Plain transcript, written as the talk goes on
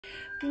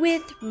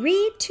with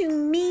Read to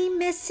Me,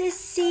 Mrs.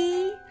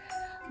 C.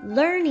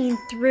 Learning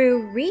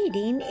through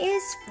reading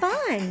is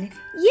fun.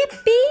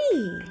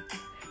 Yippee!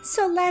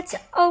 So let's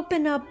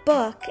open a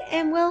book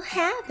and we'll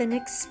have an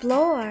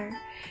explore.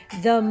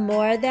 The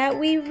more that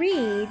we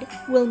read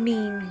will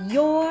mean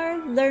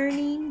you're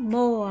learning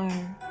more.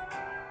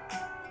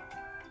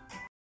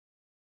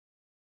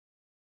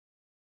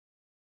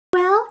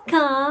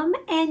 Welcome,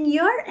 and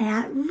you're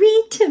at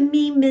Read to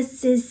Me,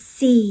 Mrs.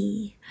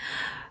 C.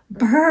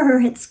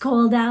 Brr, it's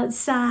cold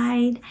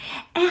outside,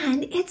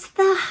 and it's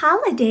the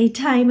holiday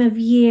time of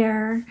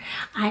year.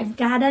 I've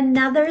got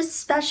another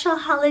special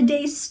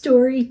holiday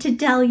story to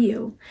tell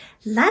you.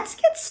 Let's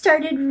get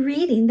started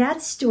reading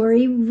that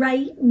story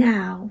right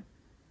now.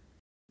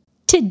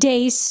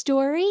 Today's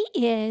story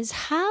is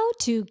How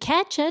to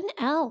Catch an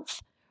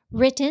Elf,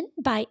 written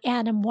by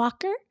Adam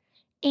Wallace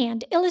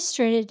and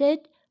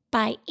illustrated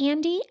by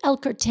Andy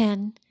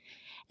Elkerton.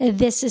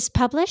 This is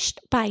published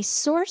by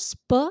Source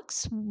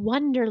Books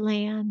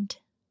Wonderland.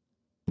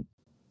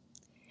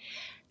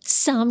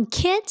 Some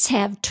kids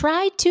have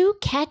tried to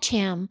catch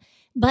him,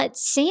 but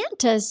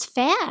Santa's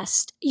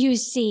fast, you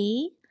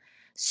see.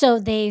 So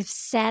they've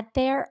set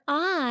their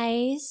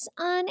eyes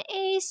on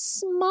a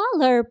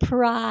smaller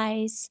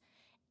prize,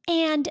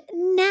 and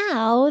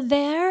now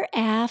they're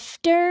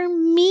after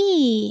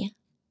me.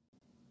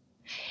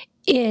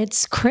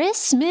 It's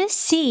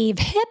Christmas Eve,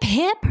 hip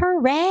hip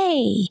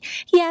hooray!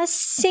 Yes,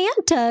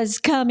 Santa's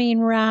coming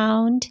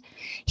round.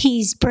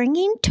 He's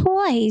bringing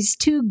toys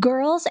to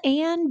girls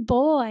and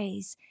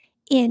boys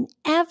in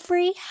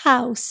every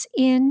house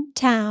in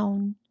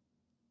town.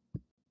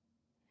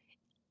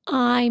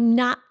 I'm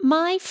not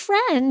my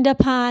friend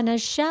upon a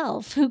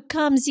shelf who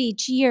comes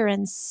each year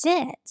and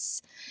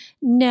sits.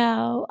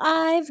 No,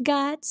 I've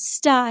got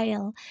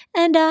style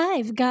and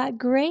I've got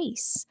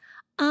grace.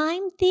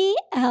 I'm the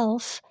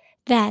elf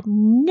that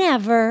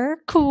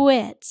never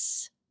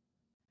quits.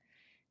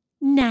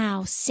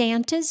 Now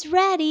Santa's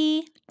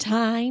ready,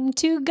 time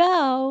to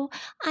go.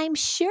 I'm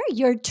sure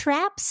your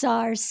traps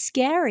are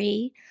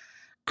scary.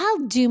 I'll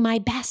do my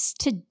best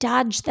to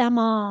dodge them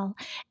all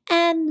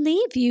and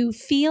leave you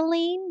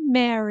feeling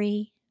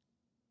merry.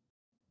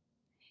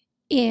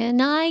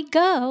 In I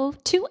go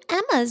to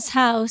Emma's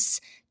house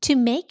to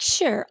make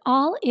sure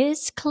all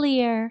is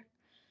clear.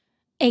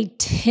 A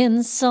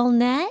tinsel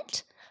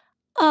net?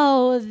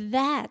 Oh,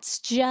 that's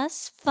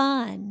just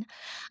fun.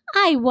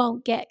 I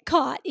won't get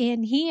caught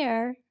in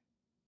here.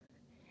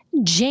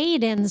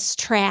 Jaden's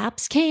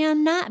traps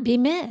cannot be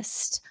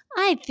missed.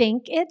 I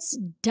think it's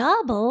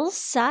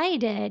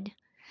double-sided.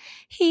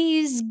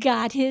 He's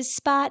got his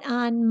spot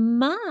on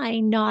my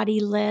naughty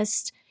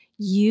list.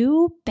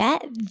 You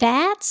bet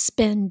that's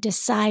been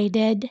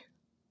decided.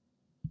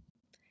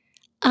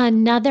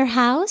 Another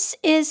house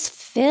is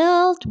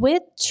filled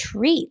with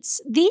treats.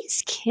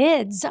 These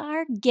kids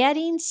are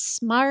getting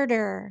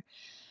smarter.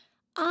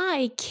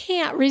 I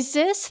can't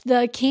resist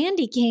the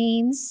candy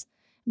canes.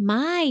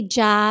 My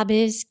job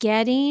is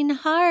getting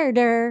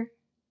harder.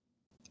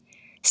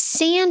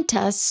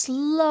 Santa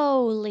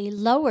slowly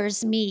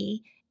lowers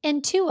me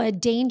into a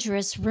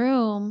dangerous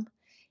room.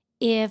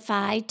 If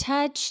I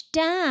touch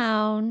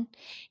down,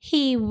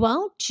 he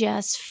won't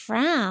just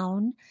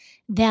frown.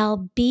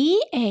 There'll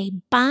be a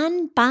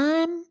bon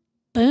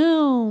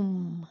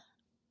boom.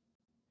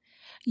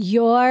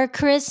 Your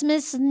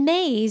Christmas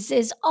maze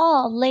is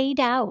all laid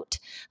out.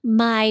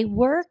 My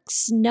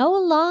work's no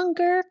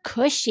longer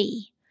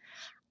cushy.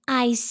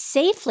 I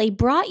safely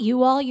brought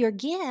you all your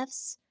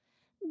gifts.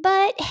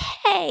 But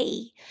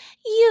hey,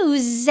 you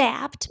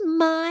zapped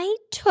my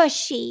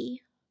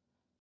tushy.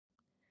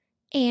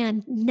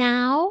 And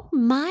now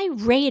my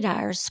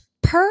radar's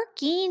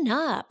perking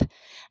up.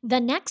 The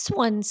next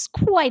one's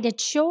quite a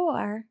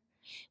chore.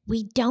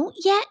 We don't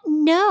yet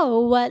know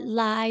what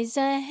lies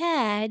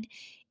ahead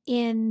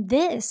in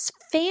this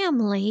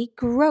family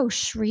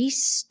grocery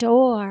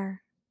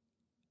store.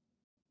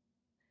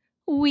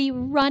 We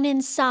run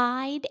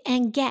inside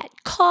and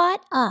get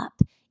caught up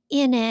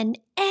in an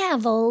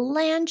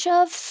avalanche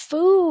of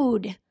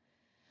food.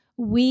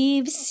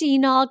 We've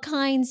seen all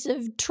kinds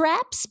of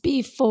traps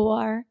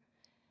before,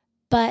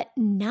 but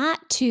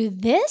not to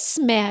this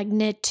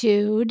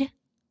magnitude.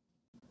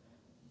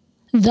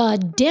 The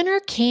dinner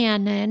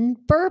cannon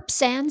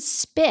burps and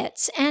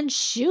spits and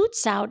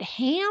shoots out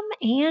ham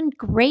and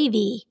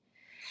gravy.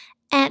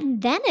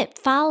 And then it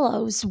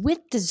follows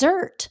with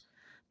dessert.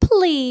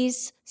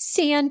 Please,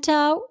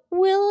 Santa,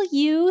 will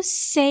you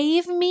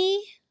save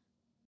me?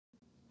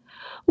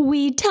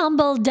 We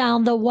tumble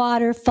down the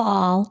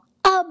waterfall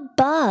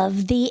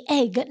above the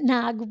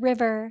eggnog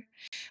river.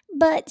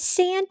 But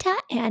Santa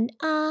and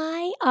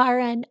I are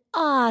an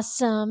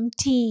awesome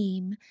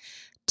team.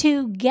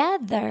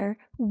 Together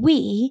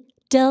we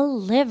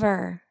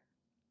deliver.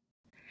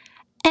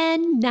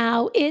 And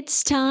now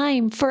it's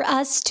time for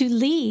us to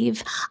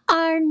leave.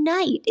 Our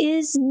night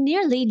is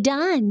nearly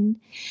done.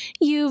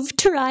 You've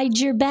tried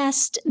your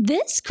best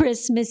this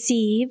Christmas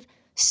Eve.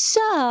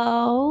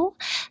 So,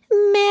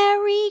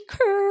 Merry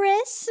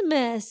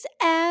Christmas,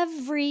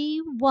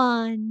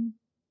 everyone.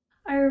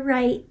 All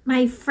right,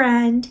 my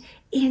friend,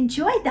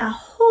 enjoy the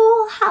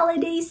whole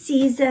holiday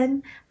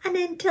season. And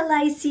until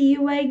I see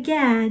you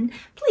again,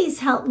 please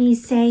help me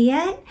say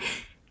it.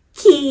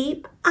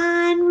 Keep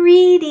on